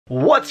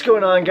What's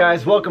going on,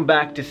 guys? Welcome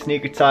back to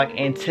Sneaker Talk,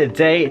 and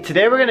today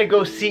we're gonna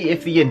go see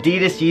if the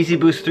Adidas Yeezy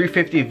Boost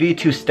 350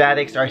 V2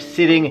 statics are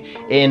sitting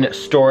in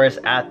stores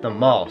at the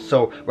mall.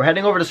 So we're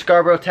heading over to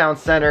Scarborough Town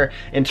Center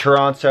in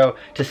Toronto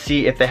to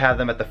see if they have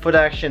them at the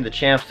Footaction, the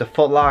Champs, the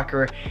Foot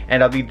Locker,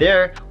 and I'll be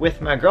there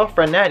with my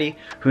girlfriend Natty,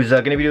 who's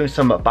gonna be doing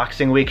some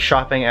Boxing Week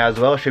shopping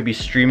as well. She'll be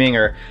streaming,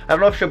 or I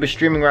don't know if she'll be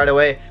streaming right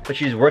away, but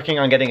she's working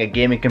on getting a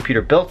gaming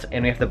computer built,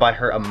 and we have to buy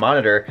her a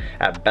monitor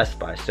at Best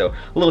Buy. So a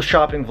little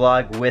shopping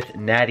vlog with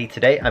Natty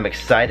today. I'm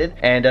excited,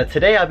 and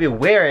today I'll be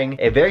wearing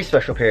a very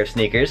special pair of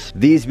sneakers.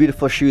 These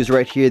beautiful shoes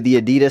right here, the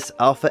Adidas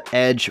Alpha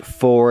Edge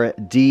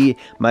 4D,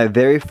 my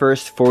very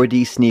first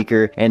 4D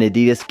sneaker, and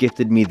Adidas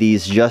gifted me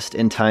these just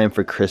in time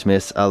for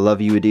Christmas. I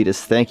love you,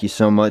 Adidas. Thank you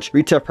so much.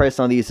 Retail price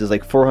on these is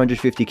like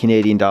 450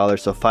 Canadian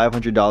dollars, so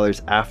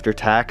 $500 after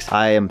tax.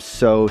 I am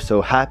so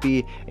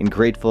happy and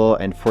grateful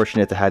and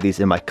fortunate to have these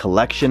in my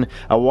collection.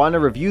 I want to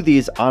review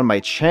these on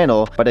my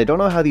channel, but I don't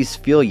know how these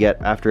feel yet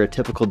after a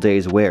typical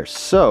day's wear.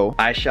 So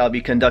I shall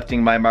be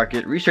conducting my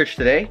market research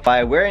today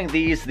by wearing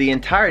these the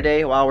entire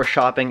day while we're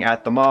shopping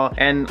at the mall,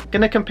 and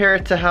gonna compare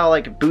it to how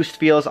like Boost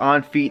feels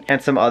on feet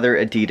and some other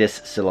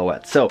Adidas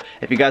silhouettes. So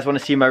if you guys want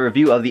to see my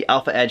review of the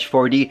Alpha Edge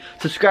 4D,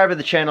 subscribe to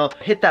the channel,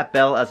 hit that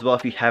bell as well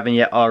if you haven't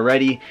yet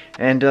already,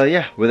 and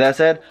yeah, with that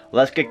said,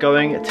 let's get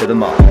going to the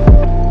mall.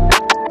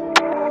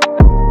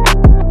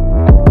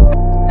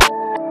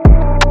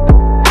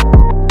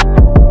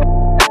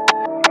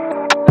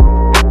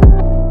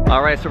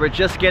 Alright, so we're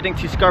just getting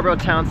to Scarborough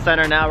Town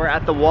Center now. We're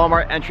at the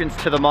Walmart entrance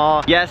to the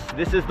mall. Yes,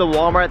 this is the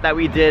Walmart that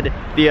we did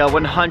the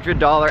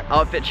 $100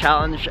 outfit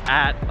challenge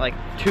at like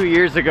 2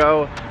 years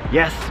ago.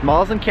 Yes,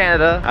 malls in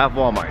Canada have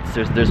Walmarts.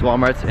 There's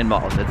Walmarts in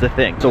malls. It's a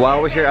thing. So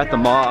while we're here at the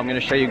mall, I'm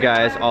gonna show you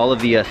guys all of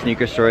the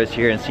sneaker stores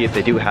here and see if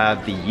they do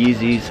have the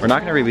Yeezys. We're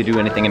not gonna really do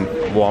anything in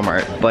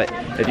Walmart, but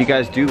if you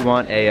guys do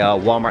want a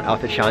Walmart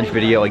outfit challenge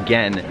video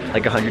again,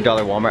 like a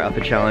 $100 Walmart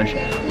outfit challenge,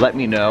 let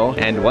me know.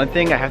 And one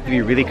thing I have to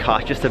be really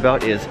cautious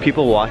about is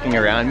people walking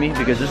around me,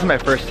 because this is my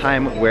first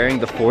time wearing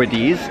the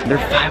 4Ds. They're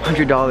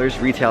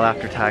 $500 retail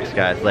after tax,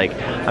 guys. Like,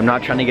 I'm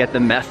not trying to get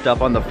them messed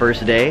up on the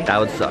first day. That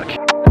would suck.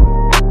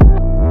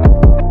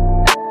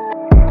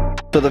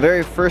 So the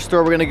very first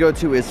store we're gonna go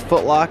to is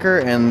Foot Locker,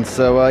 and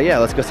so yeah,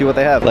 let's go see what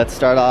they have. Let's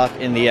start off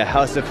in the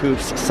House of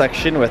Hoops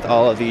section with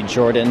all of the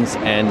Jordans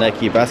and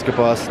Nike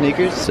basketball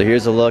sneakers. So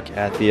here's a look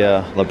at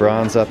the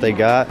LeBrons that they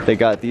got. They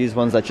got these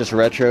ones that just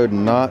retroed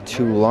not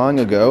too long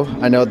ago.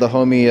 I know the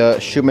homie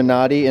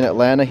Shumanati in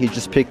Atlanta, he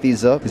just picked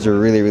these up. These are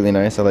really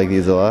nice. I like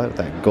these a lot.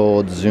 That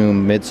gold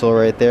zoom midsole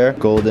right there,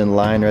 golden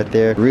line right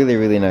there.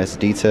 Really nice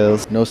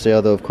details. No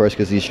sale though, of course,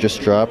 because these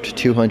just dropped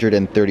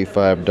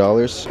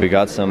 $235. We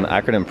got some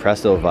acronym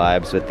press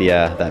vibes with the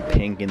that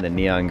pink and the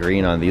neon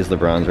green on these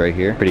LeBrons right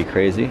here. Pretty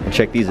crazy. And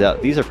check these out.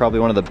 These are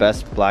probably one of the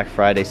best Black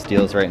Friday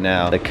steals right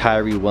now. The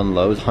Kyrie 1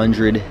 lows,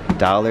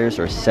 $100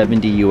 or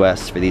 70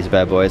 US for these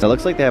bad boys. It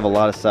looks like they have a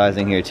lot of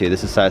sizing here too.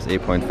 This is size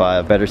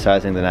 8.5, better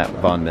sizing than at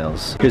Von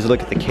Mills. Here's a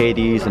look at the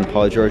KDs and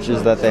Paul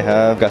Georges that they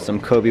have. Got some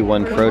Kobe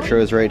 1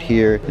 Protros right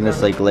here in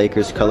this like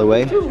Lakers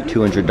colorway,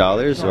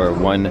 $200 or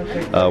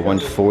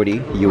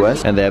 140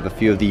 US. And they have a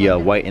few of the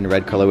white and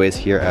red colorways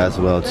here as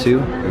well too.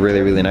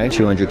 Really nice.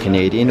 200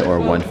 Canadian or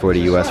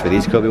 140 US for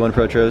these Kobe 1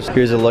 Protros.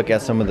 Here's a look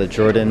at some of the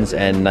Jordans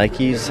and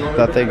Nikes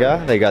that they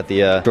got. They got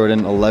the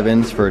Jordan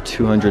 11s for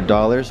 $200,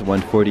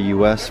 140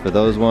 US for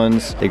those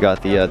ones. They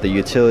got the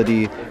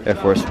utility Air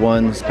Force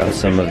 1s. Got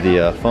some of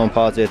the foam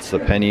posits, the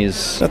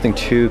pennies. Nothing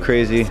too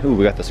crazy. Ooh,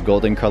 we got this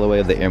golden colorway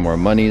of the Air More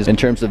Moneys. In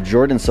terms of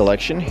Jordan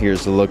selection,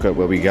 here's a look at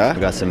what we got.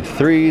 We got some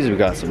 3s, we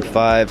got some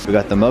 5s. We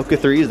got the Mocha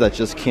 3s that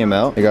just came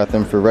out. I got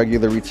them for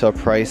regular retail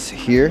price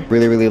here.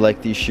 Really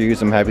like these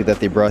shoes. I'm happy that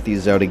they brought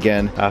these out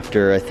again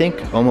after I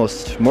think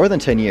almost more than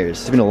 10 years.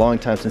 It's been a long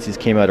time since these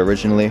came out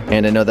originally,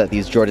 and I know that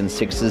these Jordan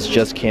 6s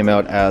just came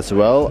out as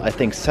well. I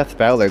think Seth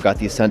Fowler got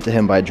these sent to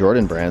him by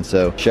Jordan Brand,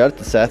 so shout out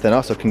to Seth, and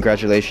also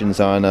congratulations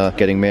on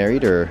getting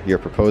married, or your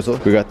proposal.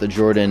 We got the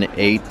Jordan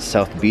 8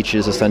 South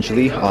Beaches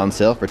essentially on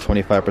sale for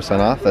 25%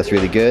 off. That's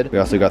really good. We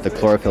also got the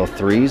Chlorophyll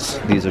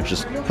 3s. These are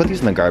just, put these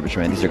in the garbage,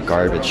 man. These are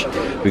garbage.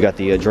 We got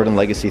the Jordan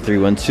Legacy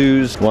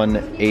 312s,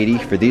 180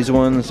 for these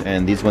ones,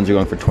 and these ones are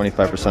going for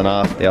 25%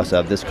 off. They also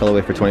have this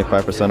colorway for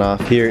 25%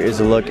 off. Here is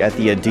a look at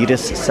the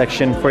Adidas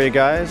section for you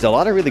guys. There's a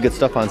lot of really good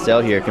stuff on sale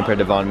here compared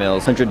to Von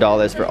Mills.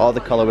 $100 for all the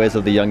colorways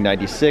of the Young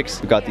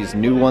 96. We've got these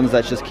new ones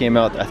that just came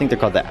out. I think they're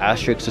called the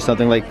Asterix or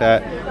something like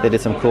that. They did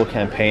some cool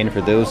campaign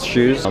for those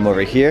shoes.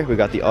 Over here, we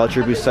got the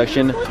Ultraboost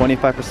section,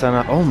 25%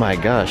 off. Oh my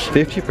gosh,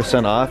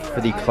 50% off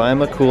for the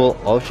Climacool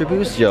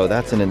Ultraboost. Yo,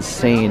 that's an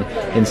insane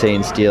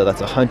steal.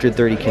 That's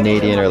 130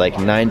 Canadian or like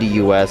 90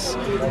 US.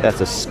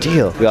 That's a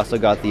steal. We also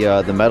got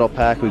the metal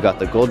pack. We got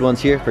the gold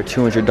ones here for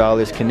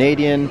 $200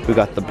 Canadian. We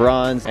got the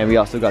bronze, and we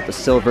also got the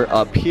silver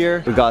up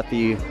here. We got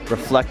the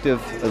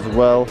reflective as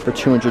well for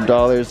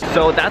 $200.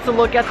 So that's a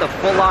look at the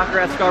Foot Locker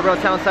at Scarborough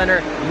Town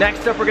Center.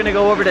 Next up, we're gonna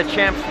go over to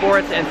Champs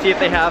Sports and see if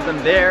they have them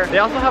there. They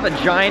also have a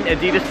giant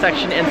Adidas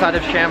section inside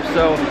of Champs,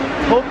 so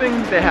hoping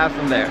they have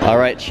some there. All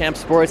right, Champ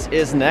Sports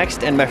is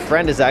next, and my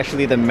friend is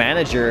actually the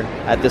manager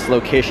at this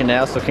location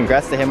now, so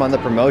congrats to him on the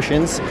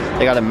promotions.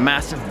 They got a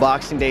massive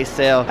Boxing Day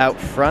sale out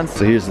front.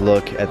 So here's a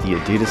look at the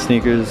Adidas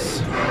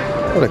sneakers.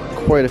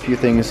 Quite a few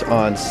things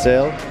on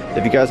sale.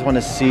 If you guys want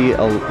to see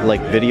a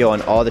video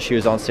on all the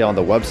shoes on sale on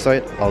the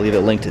website, I'll leave it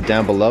linked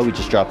down below. We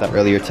just dropped that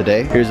earlier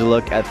today. Here's a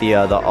look at the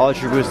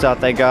Ultraboost that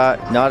they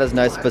got. Not as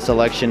nice of a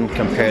selection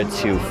compared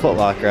to Foot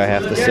Locker, I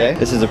have to say.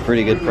 This is a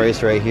pretty good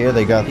price right here.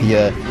 They got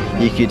the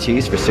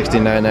EQTs for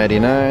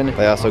 $69.99.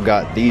 They also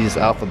got these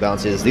Alpha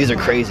Bounces. These are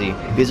crazy.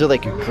 These are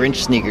like Grinch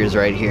sneakers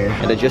right here.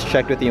 And I just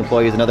checked with the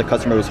employees. Another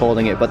customer was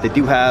holding it, but they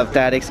do have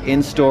statics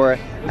in store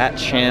at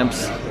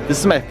Champs. This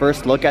is my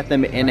first look at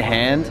them in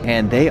hand,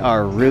 and they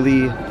are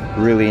really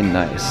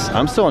nice.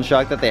 I'm still in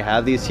shock that they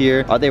have these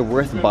here. Are they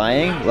worth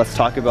buying? Let's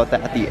talk about that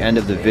at the end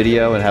of the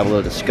video and have a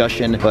little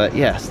discussion. But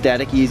yeah,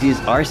 static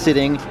Yeezys are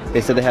sitting.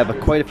 They said they have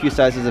quite a few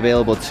sizes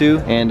available too,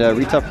 and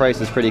retail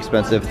price is pretty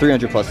expensive,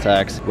 300 plus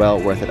tax.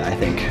 Well worth it, I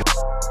think.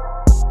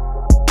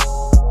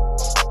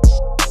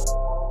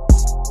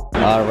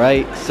 All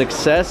right,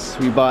 success.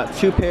 We bought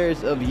 2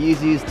 pairs of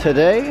Yeezys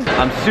today.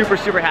 I'm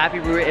super happy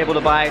we were able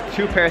to buy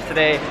 2 pairs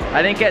today.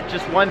 I didn't get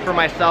just one for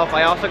myself.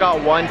 I also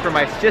got one for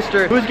my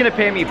sister, who's gonna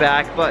pay me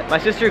back. But my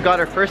sister got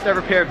her first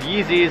ever pair of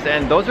Yeezys,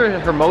 and those are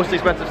her most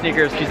expensive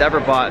sneakers she's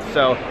ever bought.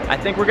 So I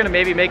think we're gonna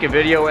maybe make a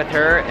video with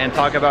her and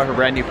talk about her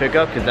brand new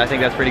pickup, because I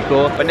think that's pretty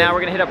cool. But now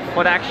we're gonna hit up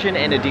Footaction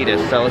and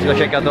Adidas. So let's go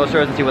check out those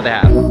stores and see what they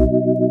have.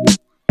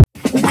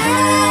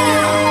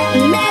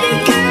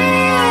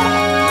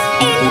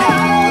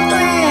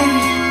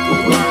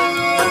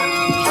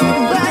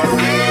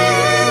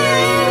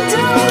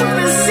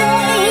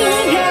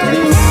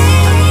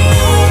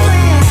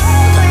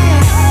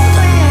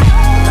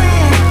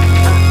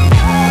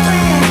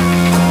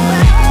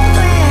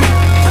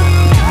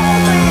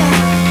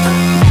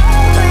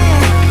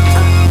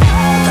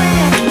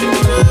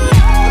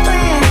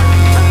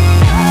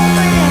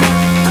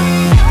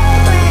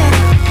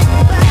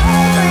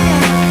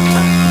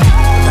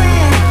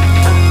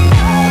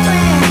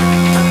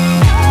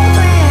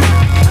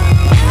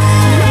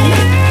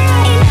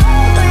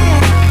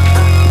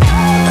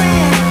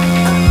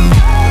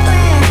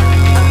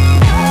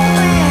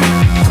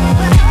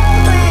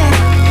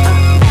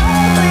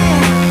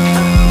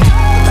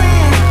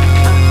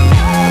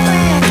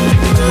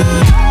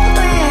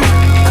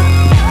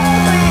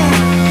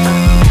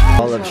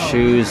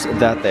 Shoes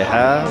that they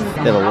have.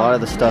 They have a lot of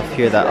the stuff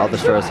here that other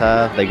stores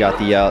have. They got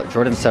the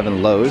Jordan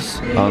 7 lows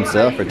on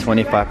sale for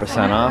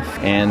 25% off,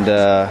 and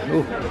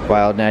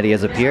Wild Natty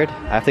has appeared.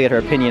 I have to get her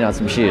opinion on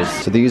some shoes.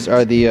 So these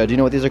are the, do you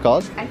know what these are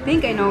called? I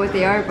think I know what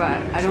they are, but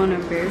I don't want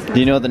to embarrass them. Do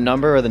you know the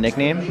number or the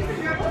nickname?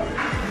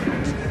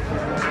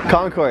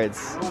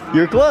 Concords.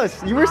 You're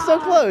close. You were so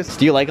close.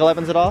 Do you like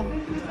 11s at all?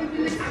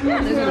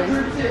 Yeah, those are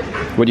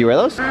nice. Would you wear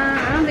those?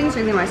 I don't think it's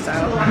really my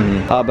style.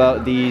 How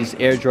about these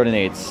Air Jordan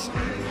 8s?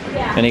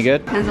 Any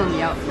good? Depends on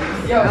the outfit.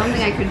 I don't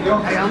think I could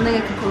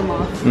pull them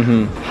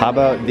off. How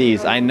about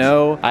these? I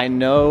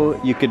know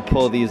you could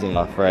pull these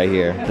off right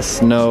here. The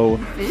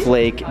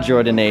Snowflake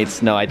Jordan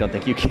 8s. No, I don't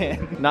think you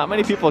can. Not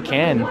many people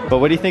can. But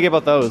what do you think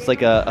about those?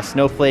 Like a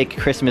Snowflake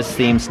Christmas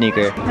themed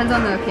sneaker. Depends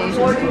on the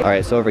occasion.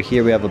 Alright, so over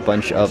here we have a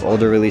bunch of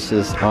older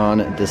releases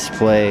on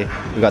display.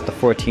 We got the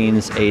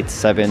 14s, 8s,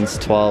 7s,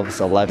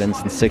 12s,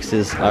 11s, and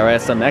 6s.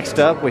 Alright, so next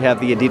up we have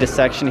the Adidas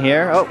section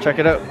here. Oh, check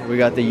it out. We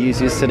got the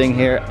Yeezys sitting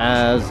here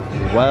as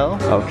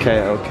well.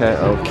 Okay.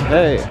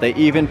 They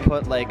even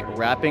put like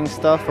wrapping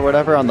stuff or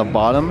whatever on the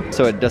bottom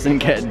so it doesn't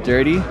get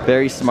dirty.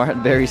 Very smart,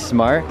 very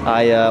smart.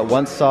 I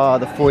once saw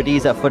the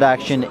 4Ds at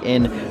Footaction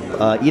in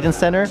Eden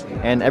Center,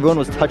 and everyone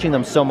was touching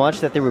them so much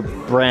that they were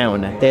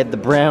brown. They had the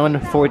brown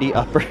 4D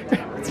upper.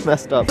 It's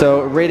messed up.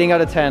 So rating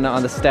out of 10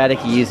 on the static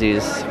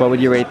Yeezys. What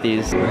would you rate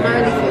these? Not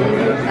really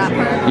feeling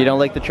that part. You don't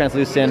like the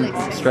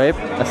translucent stripe?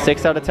 A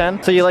 6 out of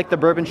 10? So you like the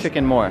bourbon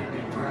chicken more?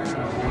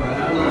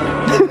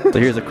 So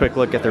here's a quick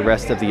look at the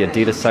rest of the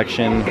Adidas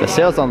section. The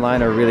sales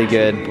online are really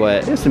good,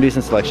 but there's some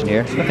decent selection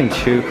here. Nothing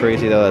too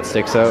crazy though that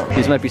sticks out.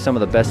 These might be some of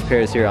the best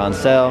pairs here on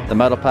sale. The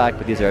metal pack,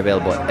 but these are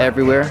available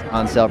everywhere.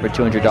 On sale for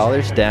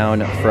 $200,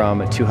 down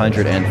from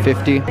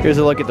 $250. Here's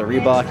a look at the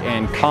Reebok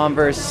and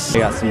Converse.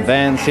 We got some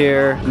Vans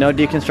here. No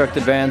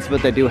deconstructed Vans,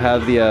 but they do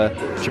have the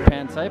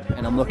Japan type,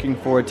 and I'm looking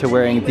forward to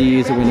wearing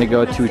these when we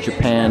go to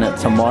Japan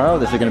tomorrow.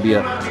 This is going to be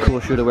a cool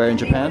shoe to wear in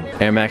Japan.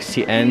 Air Max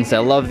TNs. I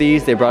love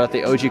these. They brought out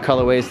the OG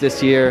colorways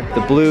this year.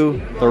 The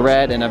blue, the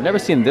red, and I've never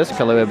seen this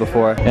colorway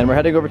before. And we're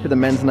heading over to the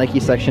men's Nike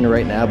section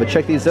right now, but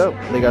check these out.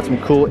 They got some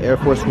cool Air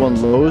Force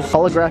One lows.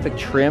 Holographic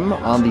trim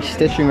on the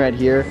stitching right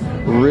here.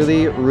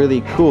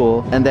 Really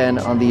cool. And then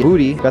on the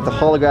booty, got the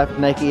holographic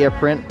Nike Air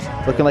print,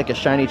 looking like a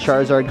shiny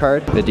Charizard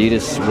card. The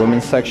Adidas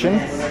women's section,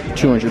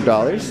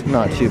 $200.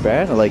 Not too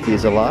bad. I like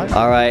these a lot.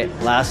 All right,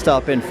 last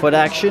up in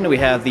Footaction, we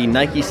have the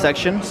Nike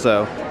section.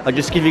 So I'll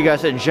just give you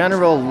guys a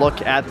general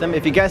look at them.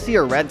 If you guys see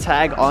a red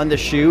tag on the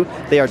shoe,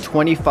 they are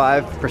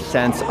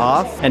 25%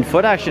 off. And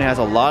Footaction has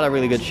a lot of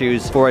really good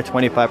shoes for a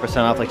 25%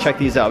 off. Like check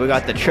these out. We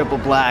got the triple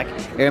black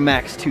Air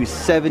Max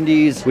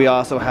 270s. We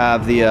also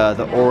have the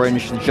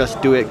orange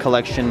Just Do It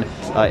collection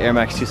Air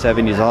Max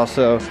 270s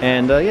also.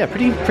 And yeah,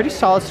 pretty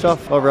solid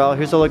stuff overall.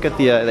 Here's a look at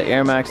the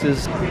Air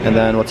Maxes, and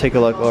then we'll take a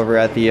look over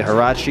at the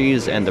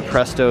Huaraches and the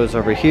Prestos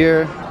over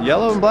here.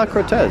 Yellow and black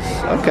Cortez.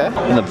 Okay.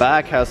 And the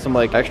back has some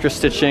like extra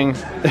stitching.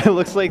 It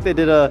looks like they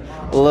did a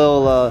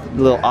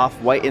little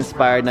off-white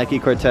inspired Nike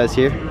Cortez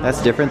here.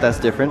 That's different. That's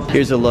different.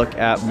 Here's a look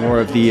at more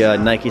of the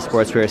Nike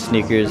sportswear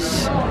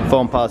sneakers,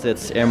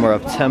 Foamposites, Air More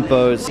Up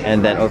Tempos,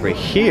 and then over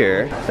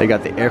here they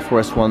got the Air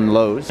Force One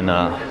lows. And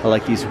I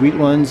like these wheat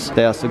ones.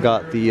 They also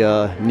got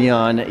the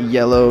neon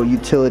yellow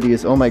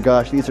utilities. Oh my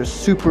gosh, these are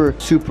super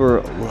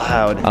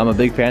loud. I'm a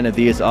big fan of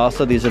these.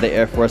 Also, these are the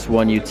Air Force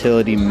One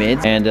utility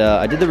mids, and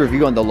I did the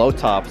review on the low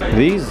tops.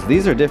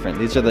 These are different.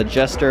 These are the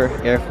Jester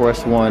Air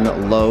Force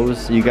One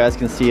lows. You guys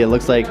can see it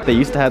looks like they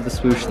used to have the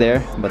swoosh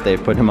there, but they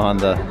put him on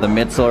the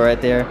midsole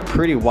right there.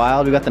 Pretty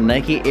wild. We got the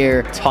Nike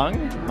Air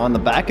tongue on the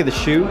back of the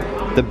shoe.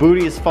 The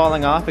booty is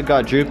falling off. It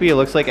got droopy. It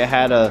looks like it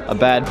had a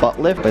bad butt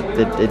lift, but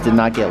it did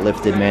not get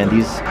lifted, man.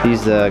 These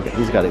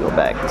got to go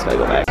back. This got to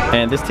go back.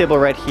 And this table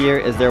right here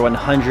is their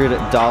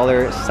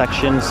 $100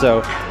 section.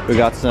 So we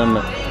got some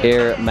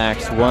Air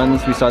Max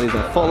 1s. We saw these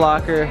in Foot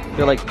Locker.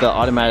 They're like the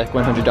automatic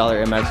 $100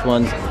 Air Max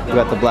 1s. We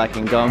got the black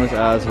and gums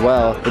as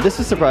well. But this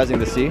is surprising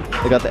to see.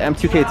 They got the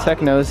M2K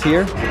Technos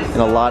here in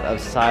a lot of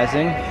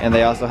sizing, and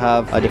they also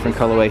have a different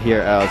colorway here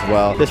as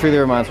well. This really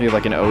reminds me of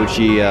like an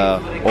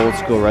OG old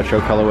school retro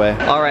colorway.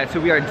 All right, so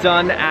we are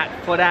done at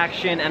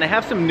Footaction, and I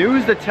have some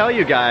news to tell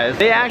you guys.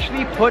 They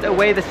actually put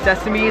away the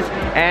sesames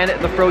and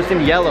the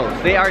frozen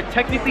yellows. They are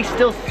technically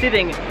still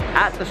sitting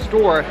at the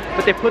store,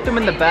 but they put them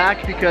in the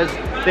back because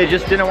they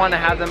just didn't want to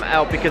have them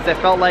out, because they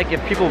felt like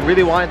if people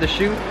really wanted the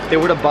shoe, they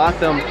would have bought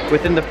them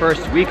within the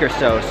first week or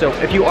so. So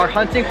if you are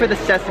hunting for the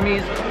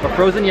sesames or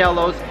frozen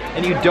yellows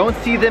and you don't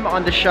see them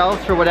on the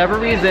shelves for whatever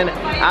reason,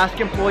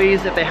 ask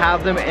employees if they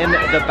have them in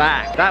the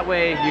back. That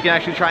way you can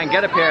actually try and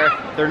get a pair.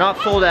 They're not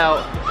sold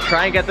out.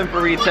 Try and get them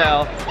for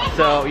retail.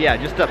 So yeah,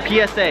 just a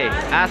PSA.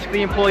 Ask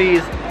the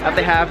employees if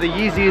they have the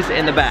Yeezys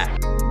in the back.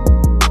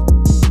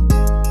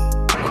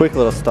 Quick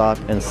little stop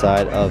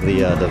inside of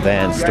the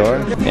Vans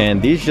store,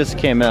 and these just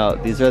came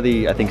out. These are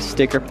the, I think,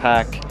 sticker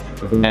pack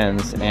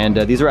Vans, and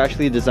these were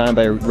actually designed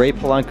by Ray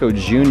Polanco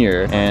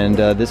Jr. And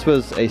this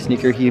was a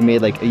sneaker he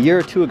made like a year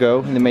or two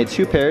ago, and they made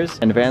 2 pairs,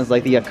 and Vans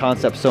liked the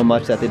concept so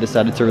much that they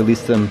decided to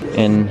release them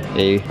in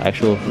a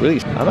actual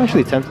release. I'm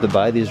actually tempted to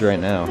buy these right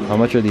now. How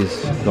much are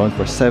these going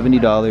for?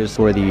 $70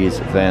 for these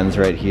Vans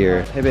right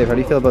here. Hey babe, how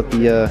do you feel about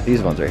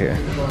these ones right here?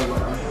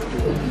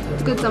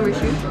 Good summer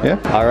shoe. Yeah.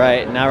 All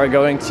right, now we're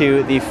going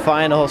to the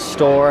final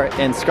store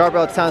in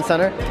Scarborough Town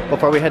Center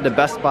before we head to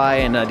Best Buy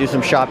and do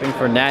some shopping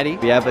for Natty.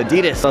 We have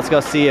Adidas. Let's go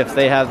see if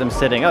they have them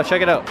sitting. Oh,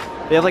 check it out.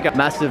 They have like a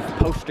massive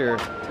poster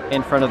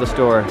in front of the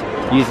store.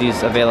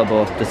 Yeezys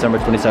available December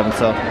 27th.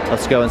 So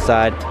let's go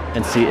inside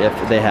and see if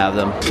they have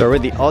them. So we're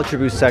in the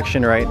Ultraboost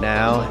section right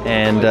now,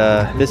 and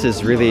this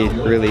is really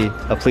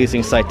a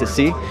pleasing sight to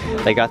see.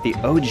 They got the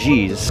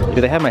OGs.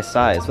 Do they have my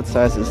size? What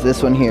size is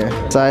this one here?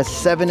 Size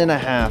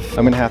 7.5.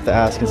 I'm gonna have to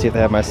ask and see if they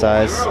have my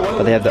size.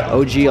 But they have the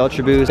OG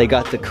Ultraboost. They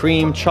got the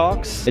cream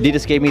chalks.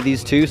 Adidas gave me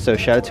these too, so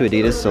shout out to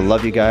Adidas. So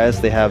love you guys.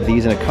 They have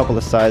these in a couple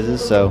of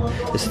sizes, so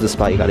this is the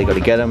spot you gotta go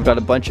to get them. Got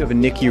a bunch of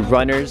Nike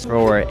runners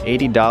for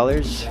 $80,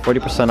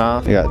 40%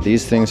 off. We got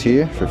these things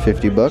here for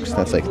 50 bucks.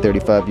 That's like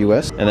 35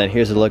 US. And then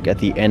here's a look at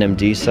the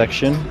NMD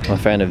section. I'm a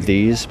fan of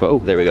these, but oh,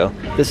 there we go.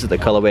 This is the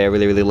colorway I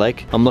really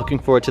like. I'm looking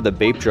forward to the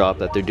Bape drop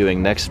that they're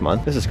doing next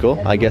month. This is cool.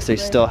 I guess they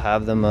still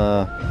have them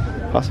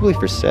possibly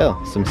for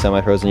sale. Some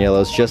semi-frozen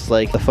yellows, just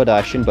like the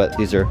Footaction, but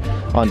these are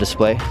on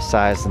display,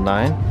 size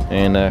 9.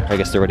 And I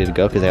guess they're ready to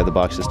go because they have the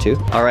boxes too.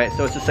 All right,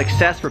 so it's a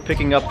success for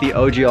picking up the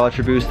OG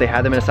Ultraboost. They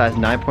had them in a size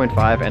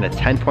 9.5 and a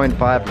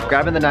 10.5. I'm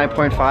grabbing the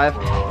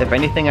 9.5. If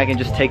anything, I can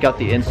just take out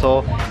the insole.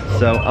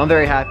 So I'm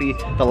very happy.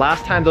 The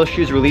last time those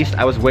shoes released,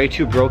 I was way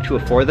too broke to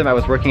afford them. I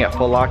was working at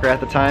Foot Locker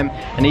at the time,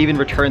 and I even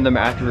returned them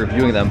after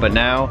reviewing them. But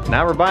now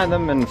we're buying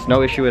them, and it's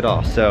no issue at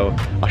all. So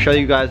I'll show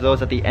you guys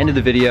those at the end of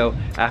the video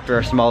after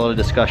our small little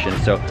discussion.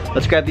 So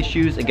let's grab these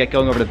shoes and get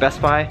going over to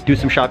Best Buy, do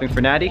some shopping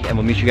for Natty, and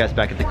we'll meet you guys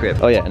back at the crib.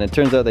 Oh yeah, and it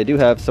turns out they do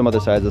have some other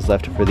sizes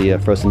left for the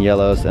frozen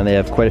yellows, and they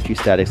have quite a few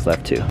statics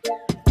left too.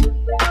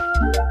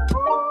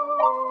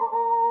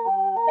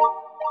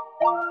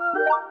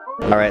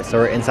 All right, so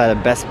we're inside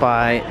of Best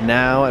Buy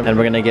now, and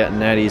we're gonna get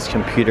Natty's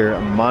computer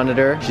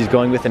monitor. She's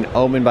going with an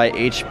Omen by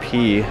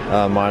HP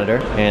monitor,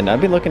 and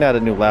I've been looking at a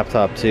new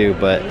laptop too,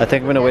 but I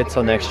think I'm gonna wait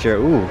till next year.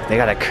 Ooh, they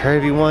got a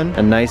curvy one,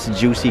 a nice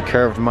juicy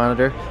curved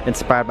monitor,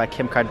 inspired by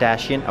Kim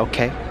Kardashian.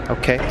 Okay,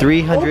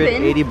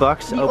 380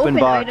 bucks, open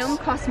box. The item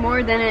costs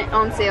more than it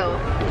on sale,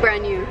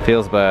 brand new.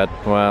 Feels bad,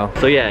 wow.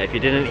 So yeah, if you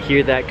didn't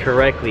hear that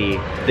correctly,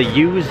 the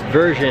used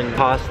version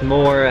costs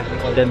more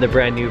than the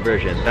brand new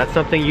version. That's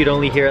something you'd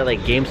only hear at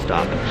like GameStop.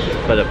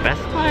 laptop, but a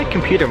Best Buy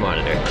computer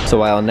monitor. So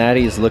while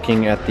Natty's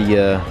looking at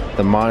the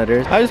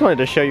monitors, I just wanted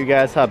to show you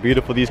guys how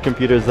beautiful these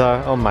computers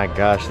are. Oh my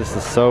gosh, this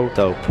is so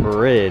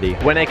pretty.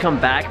 When I come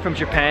back from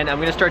Japan, I'm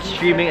gonna start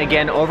streaming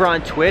again over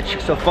on Twitch.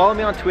 So follow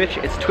me on Twitch.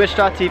 It's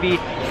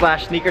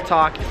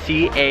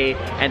twitch.tv/SneakerTalkCA,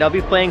 and I'll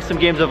be playing some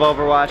games of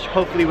Overwatch,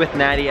 hopefully with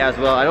Natty as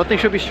well. I don't think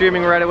she'll be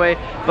streaming right away,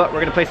 but we're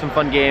gonna play some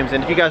fun games.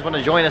 And if you guys want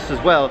to join us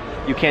as well,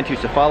 you can too.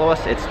 So follow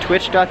us. It's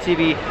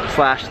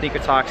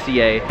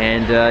twitch.tv/SneakerTalkCA,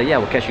 and yeah,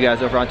 we'll catch you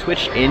guys over on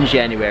Twitch in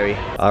January.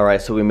 All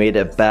right, so we made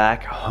it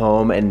back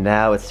home, and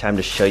now it's time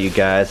to show you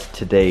guys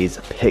today's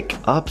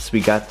pickups. We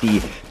got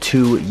the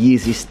 2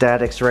 Yeezy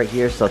Statics right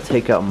here, so I'll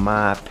take out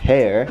my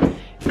pair.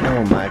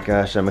 Oh my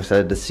gosh, I'm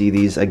excited to see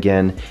these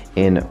again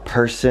in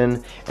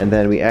person. And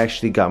then we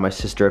actually got my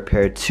sister a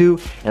pair too,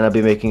 and I'll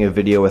be making a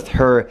video with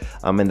her,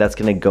 and that's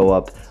gonna go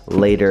up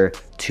later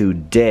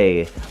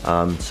today.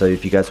 So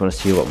if you guys want to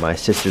see what my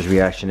sister's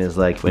reaction is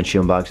like when she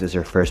unboxes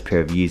her first pair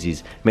of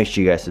Yeezys, make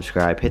sure you guys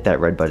subscribe, hit that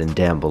red button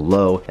down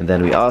below. And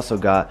then we also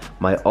got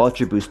my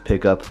Ultraboost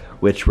pickup,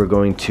 which we're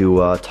going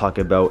to talk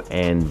about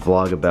and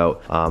vlog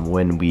about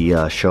when we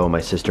show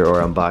my sister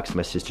or unbox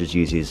my sister's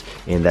Yeezys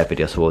in that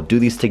video. So we'll do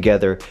these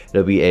together.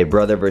 It'll be a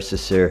brother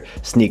versus sister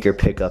sneaker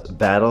pickup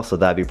battle, so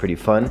that'd be pretty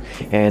fun.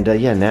 And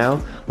yeah,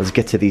 now let's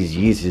get to these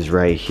Yeezys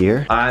right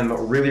here. I'm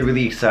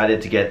really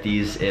excited to get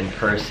these in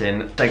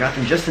person. I got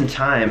them just in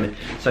time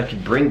so I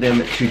could bring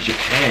them to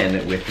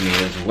Japan with me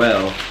as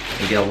well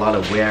and get a lot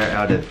of wear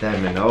out of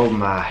them. And oh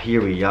my,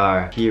 here we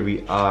are,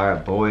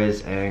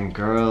 boys and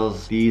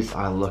girls. These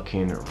are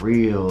looking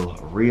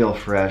real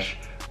fresh.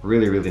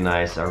 Really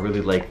nice. I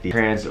really like the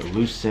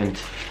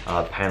translucent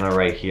panel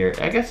right here.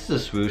 I guess it's a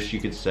swoosh, you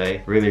could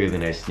say. Really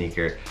nice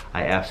sneaker.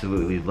 I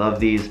absolutely love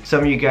these.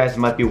 Some of you guys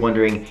might be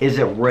wondering, is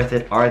it worth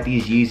it? Are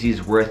these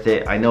Yeezys worth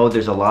it? I know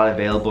there's a lot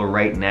available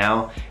right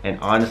now, and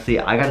honestly,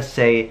 I gotta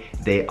say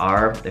they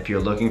are. If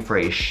you're looking for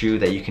a shoe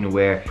that you can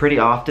wear pretty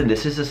often,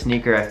 this is a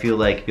sneaker I feel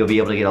like you'll be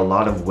able to get a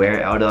lot of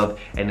wear out of,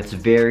 and it's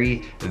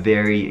very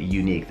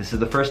unique. This is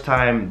the first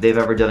time they've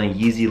ever done a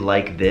Yeezy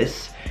like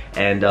this.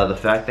 And the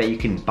fact that you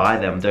can buy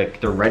them, they're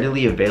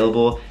readily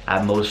available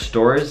at most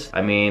stores.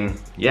 I mean,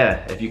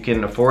 yeah, if you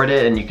can afford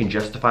it and you can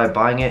justify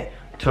buying it,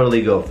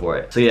 totally go for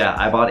it. So yeah,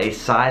 I bought a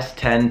size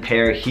 10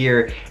 pair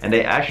here, and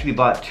I actually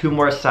bought 2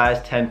 more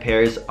size 10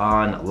 pairs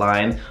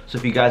online. So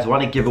if you guys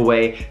want to give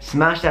away,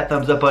 smash that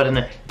thumbs up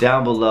button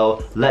down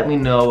below. Let me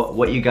know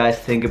what you guys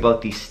think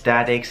about these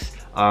Statics.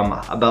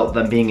 About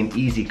them being an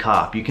easy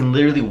cop. You can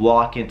literally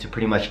walk into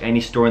pretty much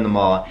any store in the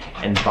mall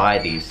and buy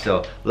these.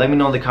 So let me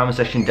know in the comment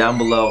section down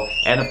below,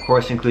 and of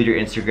course include your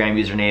Instagram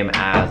username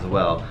as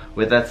well.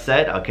 With that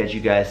said, I'll catch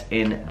you guys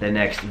in the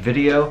next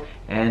video,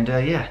 and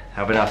yeah,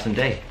 have an awesome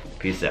day.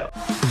 Peace out.